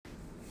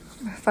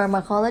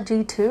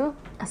Pharmacology 2,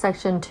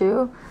 Section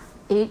 2,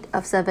 8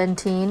 of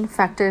 17,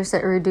 factors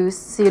that reduce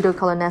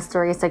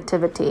pseudocholinesterase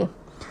activity.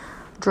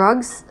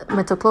 Drugs: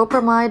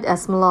 metoclopramide,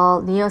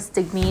 esmolol,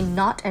 neostigmine,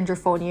 not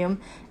androphonium,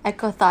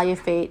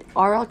 ecothiopate,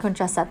 oral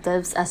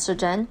contraceptives,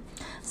 estrogen,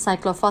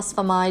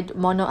 cyclophosphamide,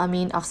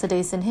 monoamine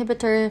oxidase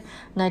inhibitor,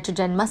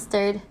 nitrogen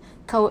mustard,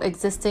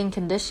 coexisting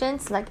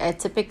conditions like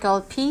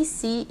atypical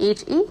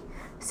PCHE,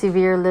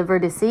 severe liver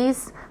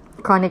disease,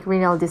 chronic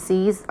renal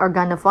disease,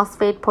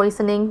 organophosphate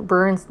poisoning,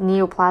 burns,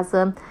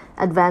 neoplasm,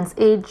 advanced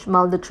age,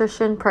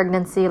 malnutrition,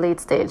 pregnancy, late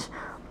stage.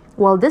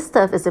 While this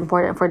stuff is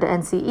important for the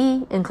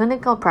NCE, in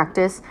clinical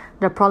practice,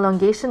 the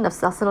prolongation of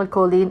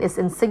succinylcholine is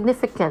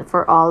insignificant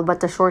for all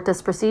but the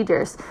shortest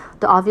procedures.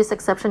 The obvious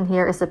exception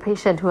here is a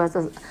patient who has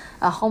a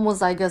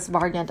homozygous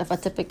variant of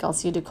atypical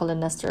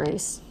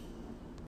pseudocholinesterase.